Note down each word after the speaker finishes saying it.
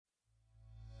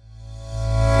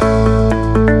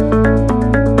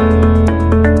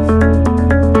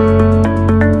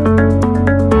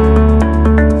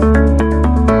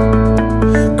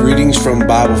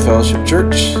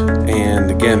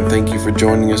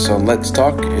joining us on Let's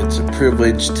Talk. It's a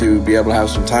privilege to be able to have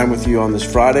some time with you on this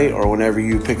Friday or whenever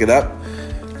you pick it up.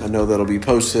 I know that'll be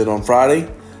posted on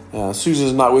Friday.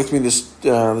 Susan's not with me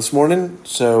this morning,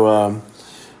 so I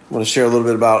want to share a little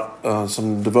bit about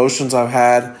some devotions I've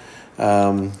had.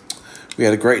 We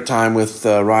had a great time with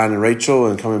Ryan and Rachel,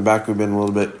 and coming back we've been a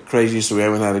little bit crazy, so we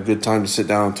haven't had a good time to sit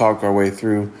down and talk our way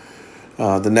through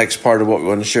the next part of what we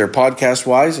want to share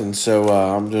podcast-wise. And so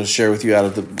I'm going to share with you out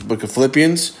of the book of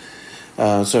Philippians.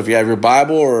 So if you have your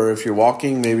Bible, or if you're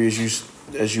walking, maybe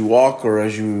as you walk, or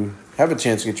as you have a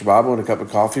chance to get your Bible and a cup of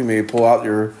coffee, maybe pull out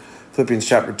your Philippians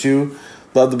chapter 2.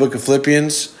 Love the book of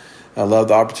Philippians. I love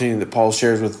the opportunity that Paul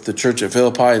shares with the church at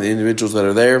Philippi and the individuals that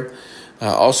are there.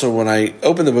 Also, when I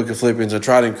open the book of Philippians, I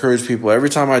try to encourage people every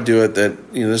time I do it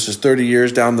that, this is 30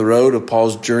 years down the road of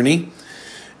Paul's journey.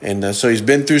 And so he's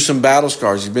been through some battle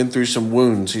scars. He's been through some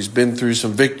wounds. He's been through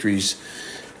some victories.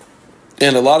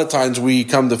 And a lot of times we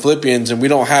come to Philippians and we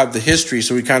don't have the history,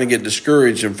 so we kind of get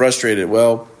discouraged and frustrated.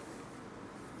 Well,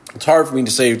 it's hard for me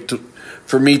to say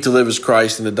for me to live as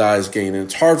Christ and to die as gain. And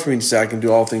it's hard for me to say I can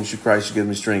do all things through Christ who gives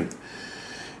me strength.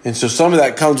 And so some of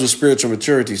that comes with spiritual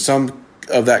maturity. Some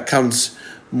of that comes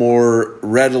more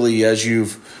readily as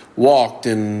you've walked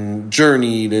and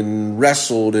journeyed and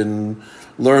wrestled and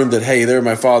learned that, hey, there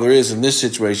my Father is in this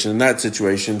situation and that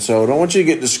situation. So I don't want you to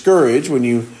get discouraged when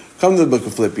you come to the book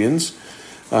of Philippians,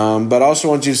 but I also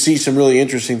want you to see some really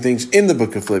interesting things in the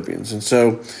book of Philippians. And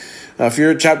so if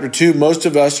you're at chapter 2, most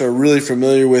of us are really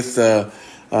familiar with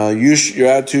your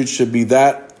attitude should be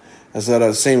that, as that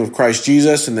the same of Christ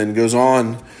Jesus, and then goes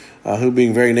on, who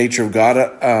being very nature of God.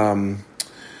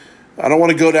 I don't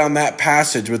want to go down that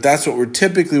passage, but that's what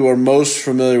we're most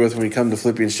familiar with when we come to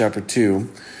Philippians chapter 2.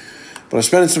 But I'm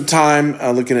spending some time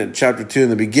looking at chapter 2 in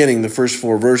the beginning, the first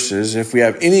 4 verses. If we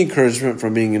have any encouragement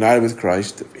from being united with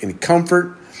Christ, any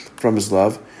comfort from his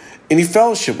love, any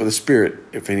fellowship with the Spirit,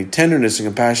 if any tenderness and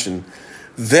compassion,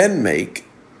 then make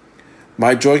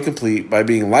my joy complete by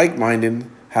being like-minded,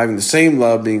 having the same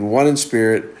love, being one in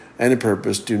spirit and in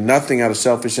purpose. Do nothing out of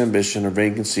selfish ambition or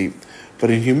vain conceit, but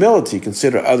in humility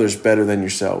consider others better than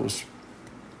yourselves.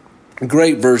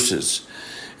 Great verses.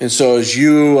 And so as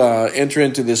you enter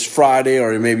into this Friday,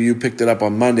 or maybe you picked it up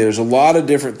on Monday, there's a lot of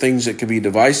different things that could be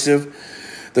divisive.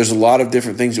 There's a lot of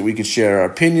different things that we could share our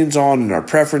opinions on and our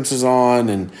preferences on.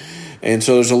 And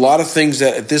so there's a lot of things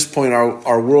that at this point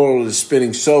our world is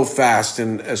spinning so fast.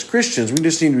 And as Christians, we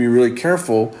just need to be really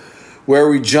careful where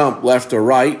we jump left or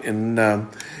right. And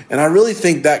I really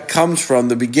think that comes from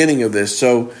the beginning of this.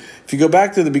 So if you go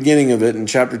back to the beginning of it in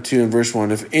chapter 2 and verse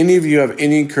 1, if any of you have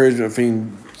any encouragement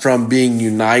from being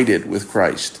united with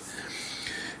Christ.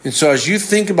 And so as you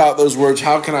think about those words,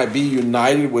 how can I be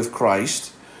united with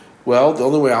Christ? Well, the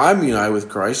only way I'm united with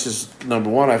Christ is, number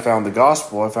one, I found the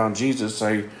gospel. I found Jesus.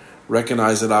 I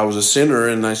recognized that I was a sinner,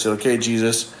 and I said, okay,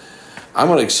 Jesus, I'm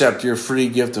going to accept your free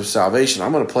gift of salvation.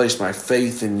 I'm going to place my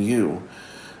faith in you.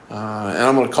 And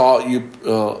I'm going to call you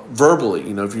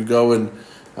verbally. If you go in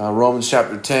Romans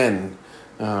chapter 10,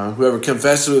 whoever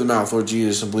confesses with his mouth, Lord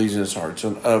Jesus, and believes in his heart.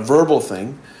 So a verbal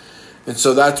thing. And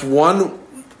so that's one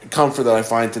comfort that I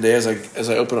find today as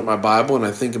I open up my Bible and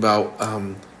I think about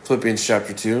Philippians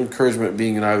chapter 2, encouragement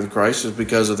being united with Christ is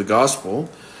because of the gospel.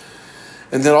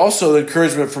 And then also the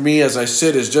encouragement for me as I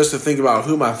sit is just to think about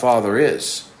who my Father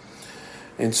is.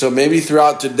 And so maybe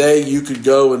throughout today you could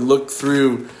go and look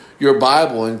through your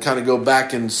Bible and kind of go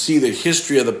back and see the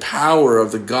history of the power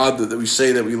of the God that we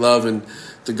say that we love and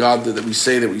the God that we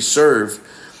say that we serve.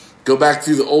 Go back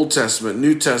through the Old Testament,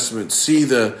 New Testament, see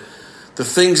the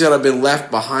things that have been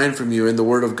left behind from you in the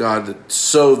Word of God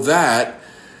so that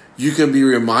you can be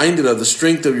reminded of the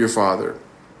strength of your Father.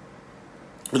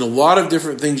 And a lot of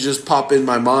different things just pop in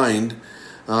my mind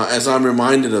as I'm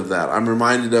reminded of that. I'm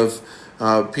reminded of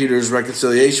Peter's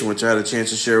reconciliation, which I had a chance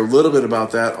to share a little bit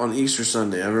about that on Easter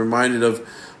Sunday. I'm reminded of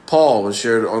Paul, was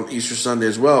shared on Easter Sunday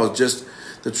as well, just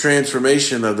the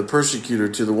transformation of the persecutor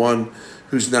to the one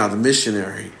who's now the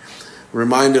missionary.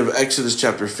 Reminded of Exodus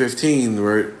chapter 15,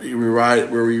 where we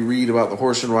read about the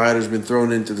horse and rider has been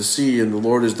thrown into the sea and the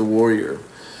Lord is the warrior.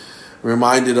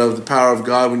 Reminded of the power of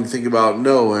God when you think about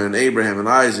Noah and Abraham and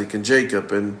Isaac and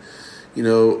Jacob and,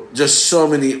 just so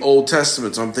many Old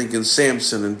Testaments. I'm thinking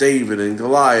Samson and David and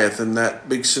Goliath and that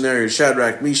big scenario,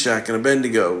 Shadrach, Meshach, and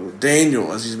Abednego,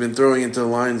 Daniel as he's been throwing into the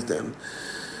lion's den.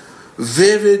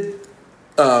 Vivid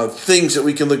things that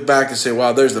we can look back and say,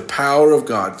 wow, there's the power of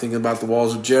God. Thinking about the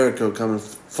walls of Jericho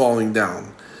falling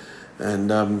down.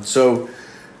 And so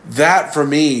that for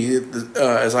me,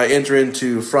 as I enter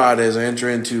into Friday, as I enter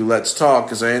into Let's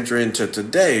Talk, as I enter into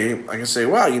today, I can say,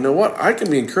 wow, you know what? I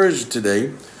can be encouraged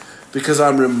today because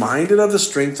I'm reminded of the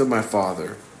strength of my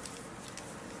Father.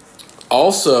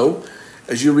 Also,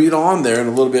 as you read on there in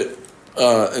a little bit,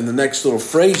 in the next little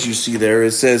phrase you see there,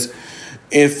 it says,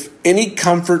 if any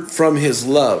comfort from his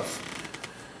love.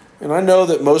 And I know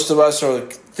that most of us are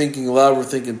thinking love, we're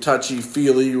thinking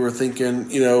touchy-feely, we're thinking,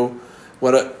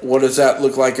 what does that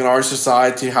look like in our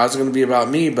society? How's it going to be about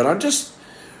me? But I'm just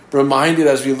reminded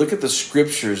as we look at the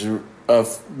scriptures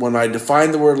of when I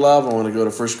define the word love, I want to go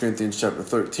to 1 Corinthians chapter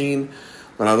 13.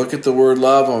 When I look at the word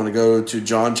love, I want to go to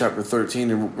John chapter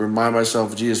 13 and remind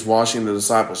myself of Jesus washing the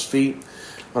disciples' feet.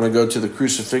 I want to go to the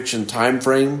crucifixion time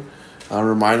frame,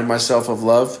 reminding myself of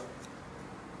love.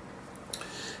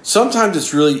 Sometimes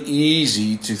it's really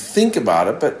easy to think about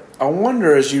it, but I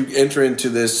wonder as you enter into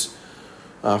this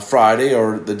Friday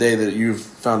or the day that you've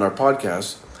found our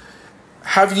podcast,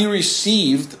 have you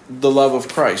received the love of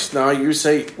Christ? Now you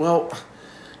say, well,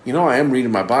 I am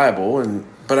reading my Bible,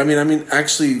 but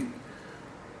actually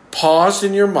pause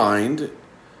in your mind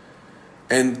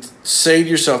and say to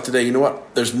yourself today, you know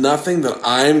what? There's nothing that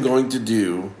I'm going to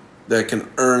do that can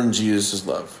earn Jesus'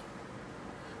 love.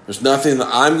 There's nothing that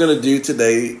I'm going to do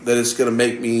today that is going to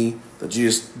make me that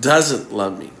Jesus doesn't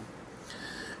love me.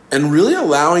 And really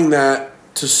allowing that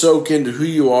to soak into who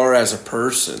you are as a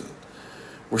person.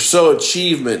 We're so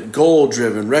achievement,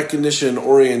 goal-driven,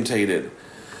 recognition-orientated.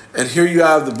 And here you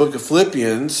have the book of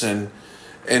Philippians, and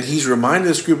he's reminded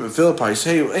this group at Philippi,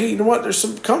 hey, you know what? There's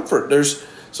some comfort. There's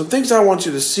some things I want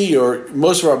you to see, or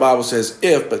most of our Bible says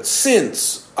but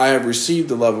since I have received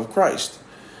the love of Christ.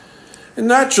 And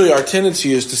naturally, our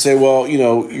tendency is to say, well,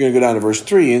 you're going to go down to verse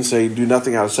 3 and say, do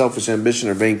nothing out of selfish ambition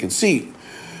or vain conceit.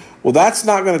 Well, that's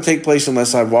not going to take place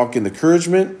unless I walk in the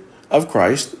encouragement of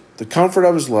Christ, the comfort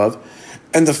of his love,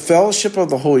 and the fellowship of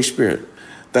the Holy Spirit.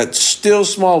 That still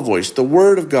small voice, the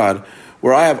Word of God,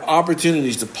 where I have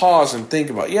opportunities to pause and think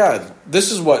about,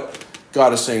 this is what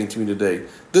God is saying to me today.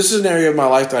 This is an area of my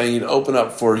life that I need to open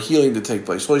up for healing to take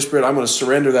place. Holy Spirit, I'm going to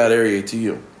surrender that area to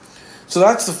you. So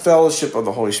that's the fellowship of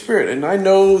the Holy Spirit. And I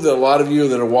know that a lot of you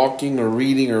that are walking or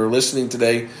reading or listening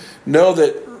today know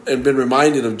that and been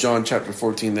reminded of John chapter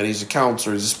 14, that he's a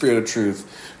counselor, he's a spirit of truth.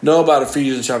 Know about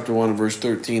Ephesians chapter 1 and verse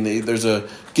 13, that there's a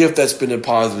gift that's been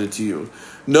deposited to you.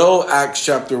 Know Acts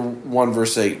chapter 1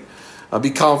 verse 8. Be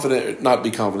confident, not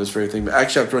be confident, this very thing, but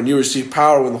Acts chapter 1, you receive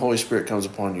power when the Holy Spirit comes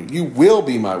upon you. You will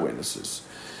be my witnesses.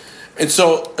 And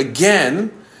so,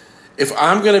 again, if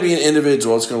I'm going to be an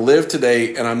individual that's going to live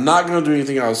today, and I'm not going to do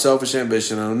anything out of selfish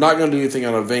ambition, and I'm not going to do anything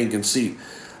out of vain conceit,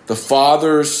 the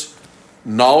Father's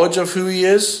knowledge of who he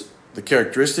is, the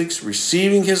characteristics,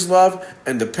 receiving his love,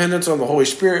 and dependence on the Holy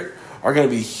Spirit are going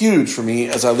to be huge for me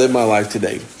as I live my life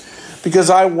today. Because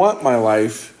I want my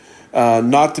life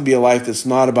not to be a life that's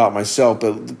not about myself,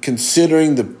 but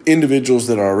considering the individuals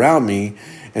that are around me,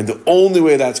 and the only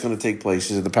way that's going to take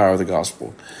place is in the power of the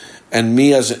gospel. And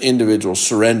me as an individual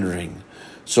surrendering.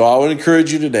 So I would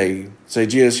encourage you today, say,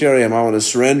 Jesus, here I am. I want to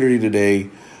surrender you today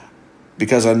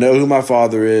because I know who my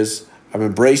Father is. I'm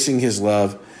embracing his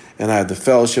love, and I have the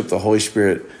fellowship of the Holy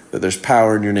Spirit, that there's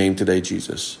power in your name today,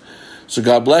 Jesus. So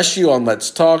God bless you on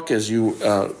Let's Talk as you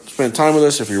spend time with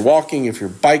us. If you're walking, if you're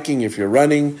biking, if you're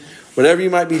running, whatever you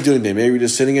might be doing today, maybe you're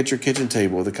just sitting at your kitchen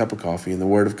table with a cup of coffee and the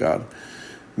Word of God.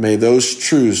 May those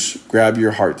truths grab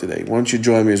your heart today. Why don't you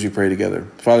join me as we pray together?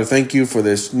 Father, thank you for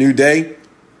this new day.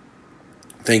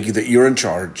 Thank you that you're in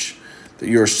charge, that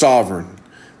you're sovereign,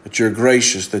 that you're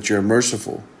gracious, that you're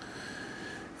merciful,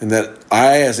 and that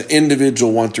I as an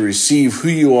individual want to receive who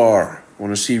you are. I want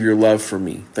to receive your love for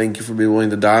me. Thank you for being willing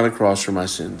to die on the cross for my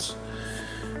sins.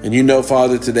 And you know,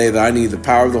 Father, today that I need the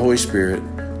power of the Holy Spirit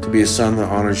to be a son that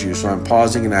honors you. So I'm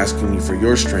pausing and asking you for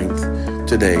your strength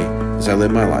today as I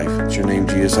live my life. In your name,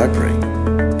 Jesus, I pray.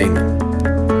 Amen.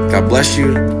 God bless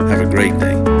you. Have a great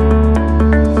day.